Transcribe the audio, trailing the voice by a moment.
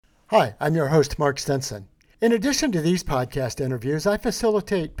Hi, I'm your host, Mark Stinson. In addition to these podcast interviews, I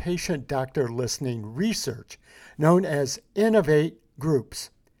facilitate patient-doctor listening research, known as Innovate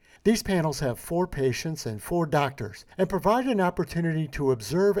Groups. These panels have 4 patients and 4 doctors and provide an opportunity to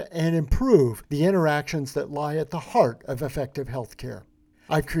observe and improve the interactions that lie at the heart of effective healthcare.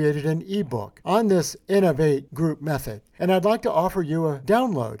 I've created an ebook on this Innovate Group method, and I'd like to offer you a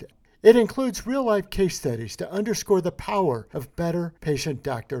download. It includes real-life case studies to underscore the power of better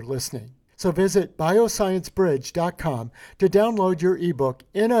patient-doctor listening. So visit biosciencebridge.com to download your ebook,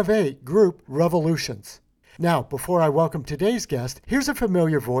 Innovate Group Revolutions. Now, before I welcome today's guest, here's a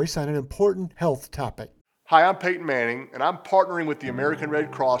familiar voice on an important health topic. Hi, I'm Peyton Manning, and I'm partnering with the American Red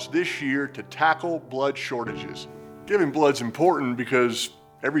Cross this year to tackle blood shortages. Giving blood's important because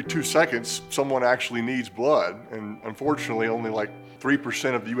every 2 seconds, someone actually needs blood, and unfortunately, only like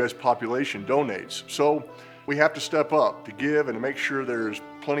 3% of the U.S. population donates. So we have to step up to give and to make sure there's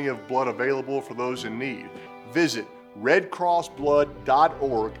plenty of blood available for those in need. Visit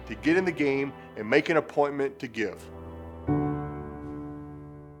redcrossblood.org to get in the game and make an appointment to give.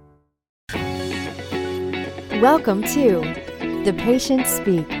 Welcome to The Patients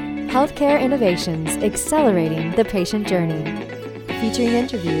Speak, Healthcare Innovations Accelerating the Patient Journey, featuring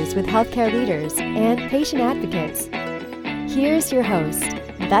interviews with healthcare leaders and patient advocates. Here's your host,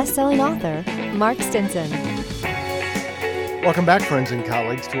 best-selling author, Mark Stinson. Welcome back, friends and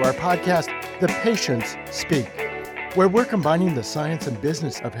colleagues, to our podcast, The Patients Speak, where we're combining the science and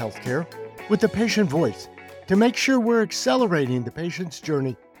business of healthcare with the patient voice to make sure we're accelerating the patient's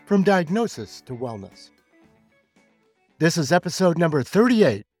journey from diagnosis to wellness. This is episode number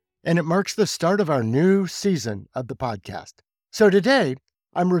 38, and it marks the start of our new season of the podcast. So today,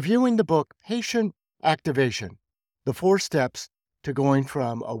 I'm reviewing the book Patient Activation, the 4 steps to going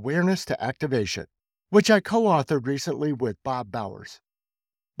from awareness to activation, which I co-authored recently with Bob Bowers.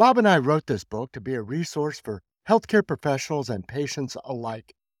 Bob and I wrote this book to be a resource for healthcare professionals and patients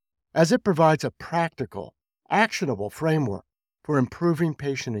alike, as it provides a practical, actionable framework for improving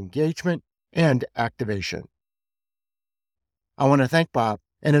patient engagement and activation. I want to thank Bob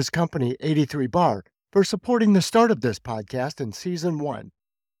and his company, 83 Bar, for supporting the start of this podcast in Season 1.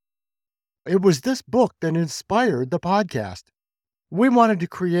 It was this book that inspired the podcast. We wanted to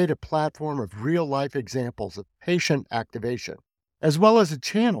create a platform of real-life examples of patient activation, as well as a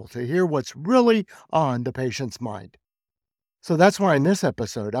channel to hear what's really on the patient's mind. So that's why in this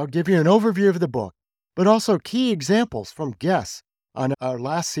episode, I'll give you an overview of the book, but also key examples from guests on our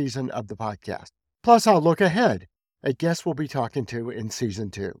last season of the podcast. Plus, I'll look ahead at guests we'll be talking to in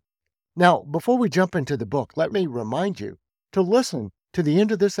Season 2. Now, before we jump into the book, let me remind you to listen to the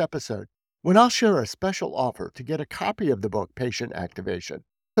end of this episode when I'll share a special offer to get a copy of the book, Patient Activation,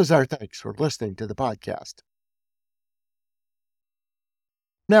 as our thanks for listening to the podcast.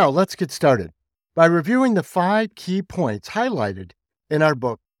 Now, let's get started by reviewing the 5 key points highlighted in our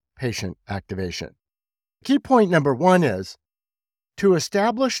book, Patient Activation. Key point number 1 is, to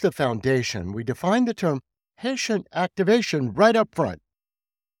establish the foundation, we define the term patient activation right up front.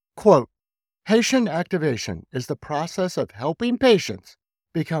 Quote, patient activation is the process of helping patients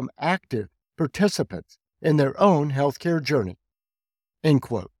become active participants in their own healthcare journey. End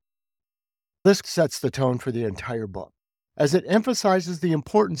quote. This sets the tone for the entire book, as it emphasizes the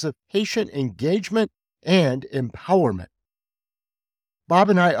importance of patient engagement and empowerment. Bob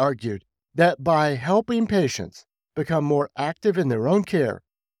and I argued that by helping patients become more active in their own care,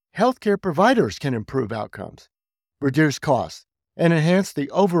 healthcare providers can improve outcomes, reduce costs, and enhance the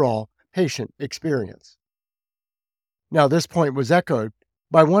overall patient experience. Now, this point was echoed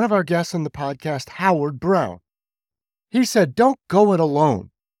by one of our guests in the podcast, Howard Brown. He said, don't go it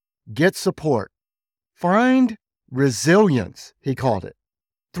alone. Get support. Find resilience, he called it,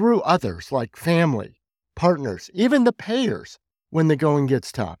 through others like family, partners, even the payers when the going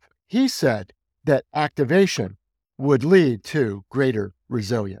gets tough. He said that activation would lead to greater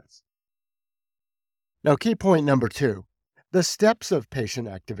resilience. Now, key point number 2, the steps of patient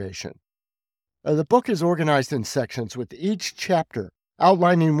activation. The book is organized in sections with each chapter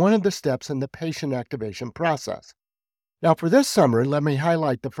outlining one of the steps in the patient activation process. Now, for this summary, let me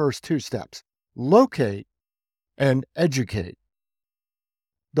highlight the first 2 steps, locate and educate.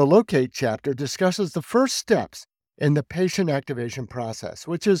 The locate chapter discusses the first steps in the patient activation process,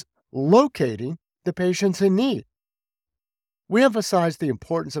 which is locating the patients in need. We emphasize the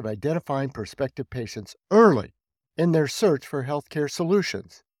importance of identifying prospective patients early in their search for healthcare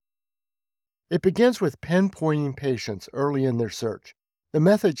solutions. It begins with pinpointing patients early in their search. The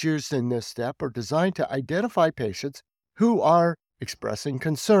methods used in this step are designed to identify patients who are expressing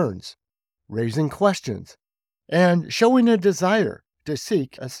concerns, raising questions, and showing a desire to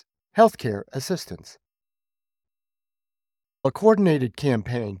seek healthcare assistance. A coordinated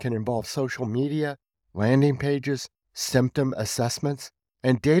campaign can involve social media, landing pages, symptom assessments,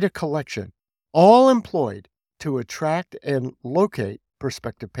 and data collection, all employed to attract and locate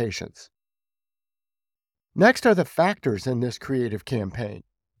prospective patients. Next are the factors in this creative campaign.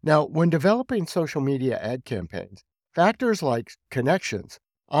 Now, when developing social media ad campaigns, factors like connections,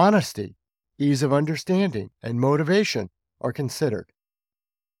 honesty, ease of understanding, and motivation are considered.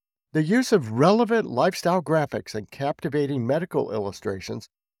 The use of relevant lifestyle graphics and captivating medical illustrations,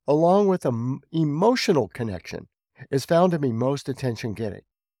 along with an emotional connection, is found to be most attention-getting.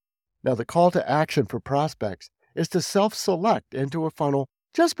 Now, the call to action for prospects is to self-select into a funnel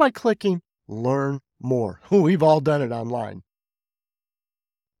just by clicking Learn More. We've all done it online.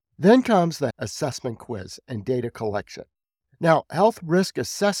 Then comes the assessment quiz and data collection. Now, health risk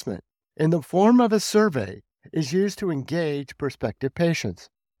assessment in the form of a survey is used to engage prospective patients.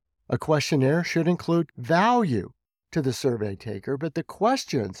 A questionnaire should include value to the survey taker, but the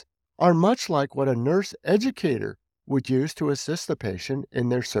questions are much like what a nurse educator would use to assist the patient in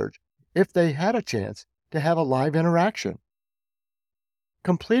their search if they had a chance to have a live interaction.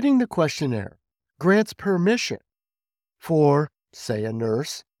 Completing the questionnaire grants permission for, say, a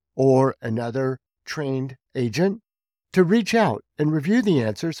nurse or another trained agent to reach out and review the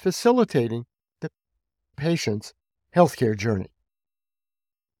answers, facilitating the patient's healthcare journey.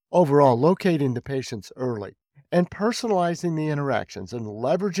 Overall, locating the patients early and personalizing the interactions and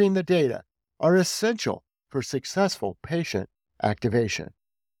leveraging the data are essential for successful patient activation.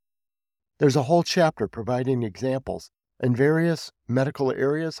 There's a whole chapter providing examples in various medical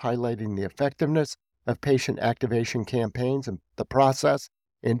areas highlighting the effectiveness of patient activation campaigns and the process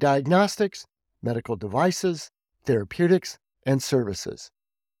in diagnostics, medical devices, therapeutics, and services.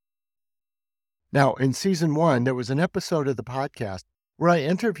 Now, in Season 1, there was an episode of the podcast where I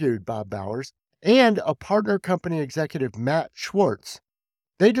interviewed Bob Bowers and a partner company executive, Matt Schwartz.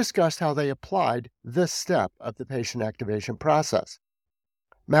 They discussed how they applied this step of the patient activation process.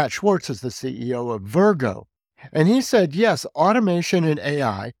 Matt Schwartz is the CEO of Virgo, and he said, yes, automation and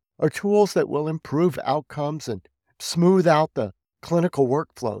AI are tools that will improve outcomes and smooth out the clinical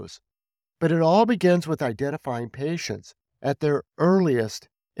workflows. But it all begins with identifying patients at their earliest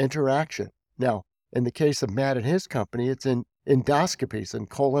interaction. Now, in the case of Matt and his company, it's in endoscopies and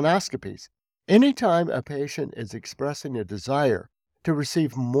colonoscopies. Anytime a patient is expressing a desire to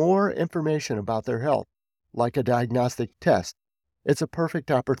receive more information about their health, like a diagnostic test, it's a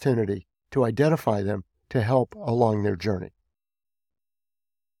perfect opportunity to identify them to help along their journey.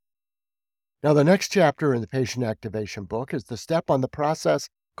 Now, the next chapter in the patient activation book is the step on the process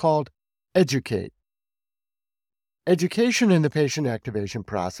called Educate. Education in the patient activation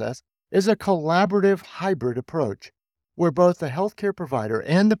process is a collaborative hybrid approach where both the healthcare provider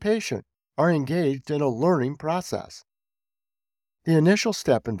and the patient are engaged in a learning process. The initial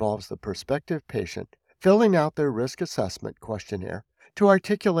step involves the prospective patient filling out their risk assessment questionnaire to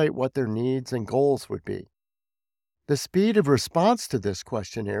articulate what their needs and goals would be. The speed of response to this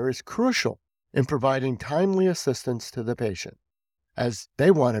questionnaire is crucial in providing timely assistance to the patient, as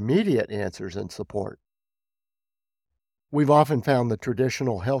they want immediate answers and support. We've often found the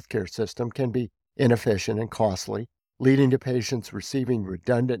traditional healthcare system can be inefficient and costly, leading to patients receiving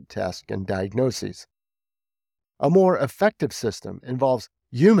redundant tests and diagnoses. A more effective system involves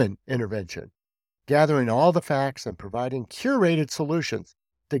human intervention, gathering all the facts and providing curated solutions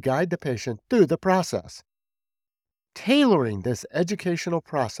to guide the patient through the process. Tailoring this educational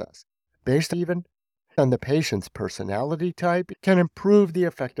process based even on the patient's personality type can improve the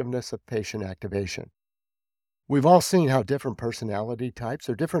effectiveness of patient activation. We've all seen how different personality types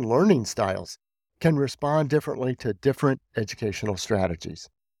or different learning styles can respond differently to different educational strategies.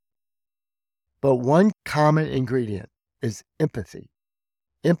 But one common ingredient is empathy.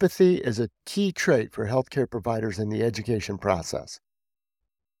 Empathy is a key trait for healthcare providers in the education process.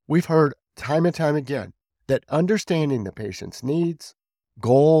 We've heard time and time again that understanding the patient's needs,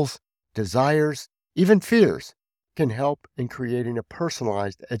 goals, desires, even fears can help in creating a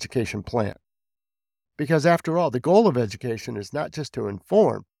personalized education plan. Because after all, the goal of education is not just to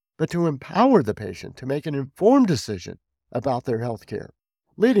inform, but to empower the patient to make an informed decision about their health care,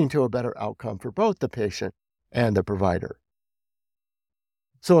 leading to a better outcome for both the patient and the provider.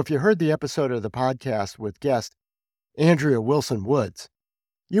 So if you heard the episode of the podcast with guest Andrea Wilson Woods,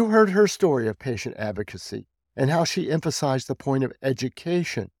 you heard her story of patient advocacy and how she emphasized the point of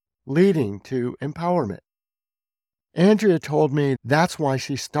education leading to empowerment. Andrea told me that's why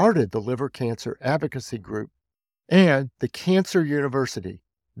she started the Liver Cancer Advocacy Group and the Cancer University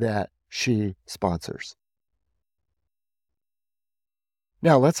that she sponsors.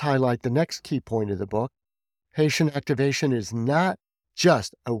 Now let's highlight the next key point of the book. Patient activation is not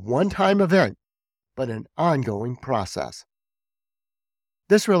just a one-time event, but an ongoing process.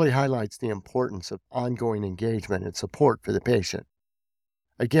 This really highlights the importance of ongoing engagement and support for the patient.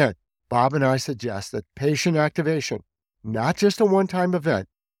 Again, Bob and I suggest that patient activation, not just a one-time event,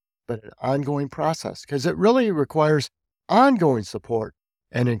 but an ongoing process, because it really requires ongoing support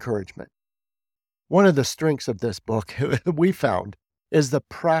and encouragement. One of the strengths of this book we found is the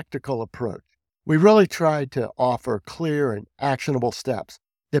practical approach. We really tried to offer clear and actionable steps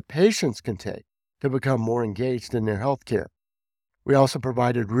that patients can take to become more engaged in their healthcare. We also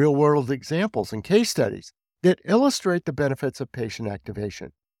provided real-world examples and case studies that illustrate the benefits of patient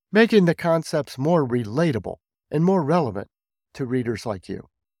activation, making the concepts more relatable and more relevant to readers like you.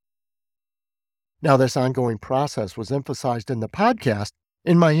 Now, this ongoing process was emphasized in the podcast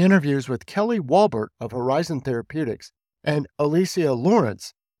in my interviews with Kelly Walbert of Horizon Therapeutics and Alicia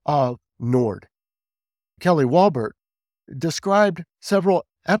Lawrence of Nord. Kelly Walbert described several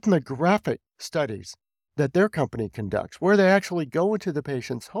ethnographic studies that their company conducts, where they actually go into the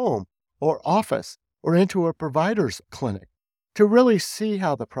patient's home or office or into a provider's clinic to really see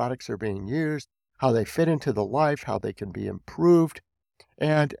how the products are being used, how they fit into the life, how they can be improved.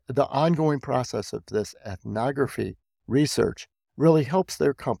 And the ongoing process of this ethnography research really helps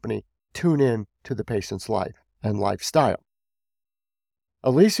their company tune in to the patient's life and lifestyle.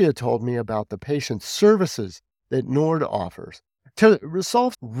 Alicia told me about the patient services that Nord offers to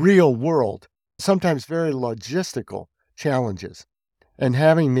resolve real-world, sometimes very logistical challenges. And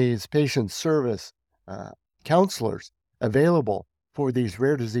having these patient service counselors available for these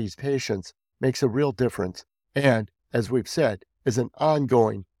rare disease patients makes a real difference and, as we've said, is an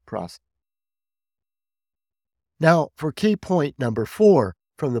ongoing process. Now, for key point number 4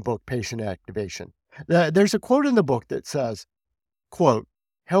 from the book, Patient Activation, there's a quote in the book that says, quote,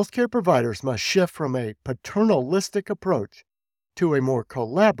 "Healthcare providers must shift from a paternalistic approach to a more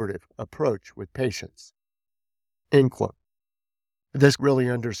collaborative approach with patients." End quote. This really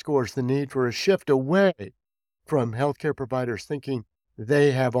underscores the need for a shift away from healthcare providers thinking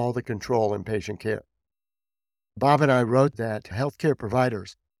they have all the control in patient care. Bob and I wrote that healthcare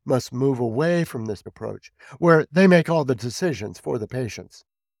providers must move away from this approach where they make all the decisions for the patients.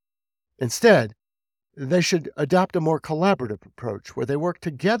 Instead, they should adopt a more collaborative approach where they work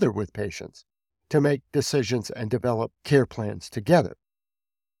together with patients to make decisions and develop care plans together.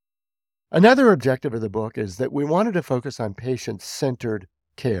 Another objective of the book is that we wanted to focus on patient-centered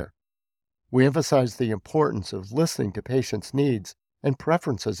care. We emphasized the importance of listening to patients' needs and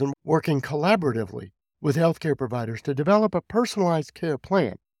preferences and working collaboratively with healthcare providers to develop a personalized care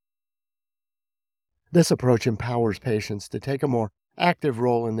plan. This approach empowers patients to take a more active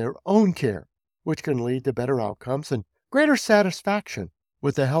role in their own care, which can lead to better outcomes and greater satisfaction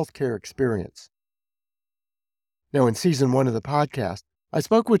with the healthcare experience. Now, in season 1 of the podcast, I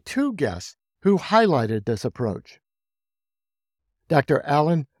spoke with 2 guests who highlighted this approach. Dr.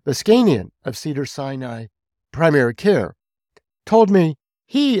 Alan Biskanian of Cedars-Sinai Primary Care told me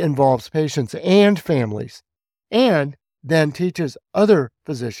he involves patients and families and then teaches other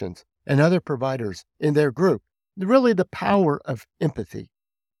physicians and other providers in their group really the power of empathy.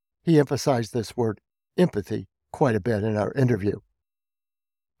 He emphasized this word empathy quite a bit in our interview.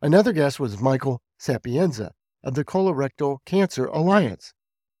 Another guest was Michael Sapienza of the Colorectal Cancer Alliance.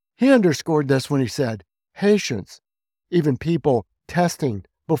 He underscored this when he said, patients, even people testing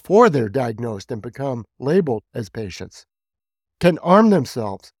before they're diagnosed and become labeled as patients, can arm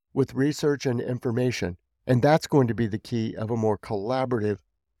themselves with research and information, and that's going to be the key of a more collaborative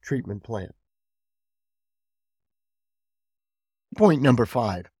treatment plan. Point number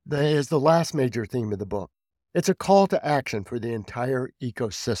 5 is the last major theme of the book. It's a call to action for the entire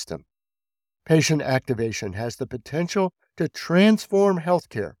ecosystem. Patient activation has the potential to transform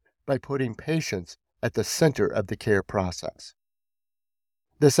healthcare by putting patients at the center of the care process.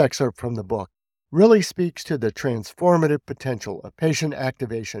 This excerpt from the book really speaks to the transformative potential of patient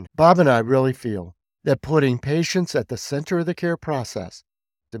activation. Bob and I really feel that putting patients at the center of the care process,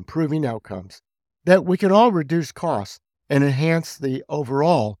 improving outcomes, that we can all reduce costs and enhance the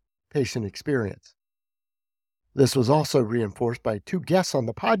overall patient experience. This was also reinforced by 2 guests on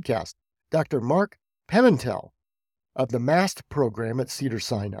the podcast. Dr. Mark Pimentel of the MAST program at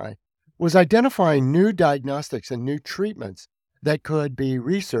Cedars-Sinai was identifying new diagnostics and new treatments that could be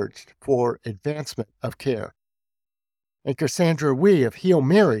researched for advancement of care. And Cassandra Wee of Heal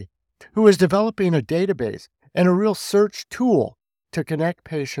Mary, who is developing a database and a real search tool to connect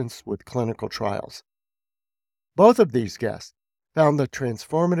patients with clinical trials. Both of these guests found the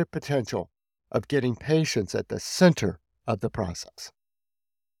transformative potential of getting patients at the center of the process.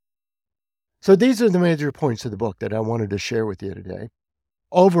 So these are the major points of the book that I wanted to share with you today.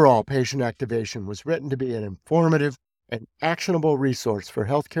 Overall, Patient Activation was written to be an informative and actionable resource for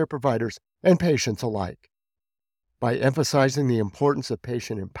healthcare providers and patients alike. By emphasizing the importance of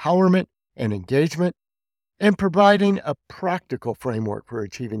patient empowerment and engagement and providing a practical framework for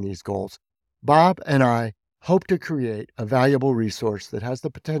achieving these goals, Bob and I hope to create a valuable resource that has the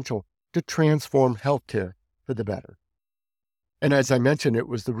potential to transform healthcare for the better. And as I mentioned, it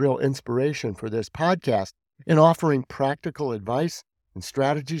was the real inspiration for this podcast in offering practical advice and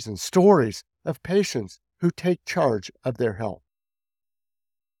strategies and stories of patients who take charge of their health.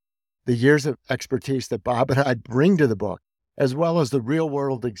 The years of expertise that Bob and I bring to the book, as well as the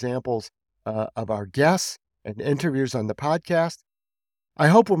real-world examples of our guests and interviews on the podcast, I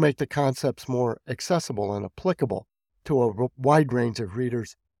hope will make the concepts more accessible and applicable to a wide range of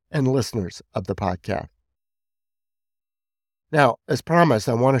readers and listeners of the podcast. Now, as promised,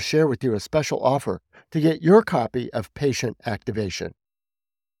 I want to share with you a special offer to get your copy of Patient Activation.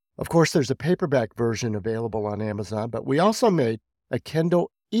 Of course, there's a paperback version available on Amazon, but we also made a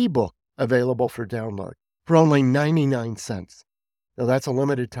Kindle ebook available for download for only 99 cents. Now, that's a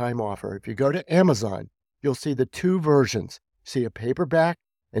limited time offer. If you go to Amazon, you'll see the two versions. See a paperback,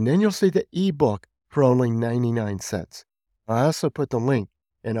 and then you'll see the ebook for only 99 cents. I also put the link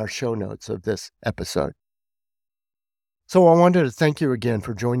in our show notes of this episode. So I wanted to thank you again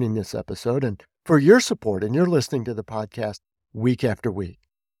for joining this episode and for your support and your listening to the podcast week after week.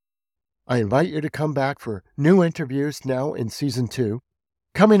 I invite you to come back for new interviews now in Season 2.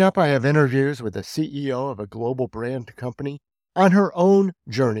 Coming up, I have interviews with the CEO of a global brand company on her own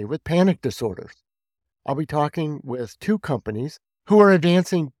journey with panic disorders. I'll be talking with two companies who are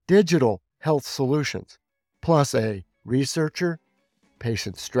advancing digital health solutions, plus a researcher,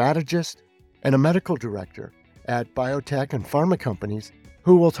 patient strategist, and a medical director at biotech and pharma companies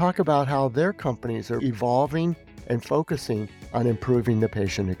who will talk about how their companies are evolving and focusing on improving the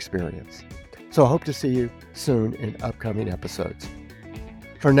patient experience. So I hope to see you soon in upcoming episodes.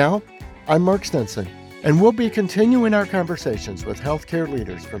 For now, I'm Mark Stinson, and we'll be continuing our conversations with healthcare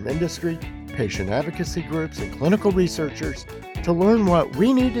leaders from industry, patient advocacy groups, and clinical researchers to learn what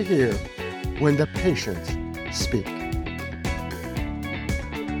we need to hear when the patients speak.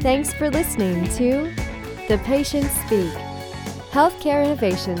 Thanks for listening to The Patients Speak, Healthcare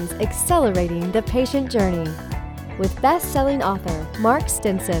Innovations Accelerating the Patient Journey, with best-selling author Mark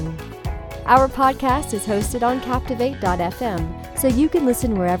Stinson. Our podcast is hosted on Captivate.fm, so you can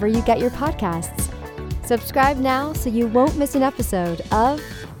listen wherever you get your podcasts. Subscribe now so you won't miss an episode of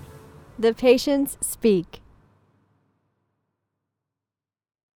The Patients Speak.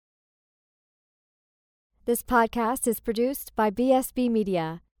 This podcast is produced by BSB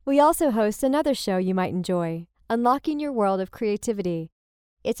Media. We also host another show you might enjoy, Unlocking Your World of Creativity.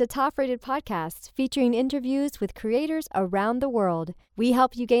 It's a top-rated podcast featuring interviews with creators around the world. We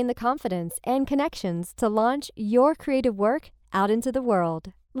help you gain the confidence and connections to launch your creative work out into the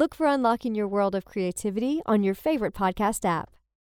world. Look for Unlocking Your World of Creativity on your favorite podcast app.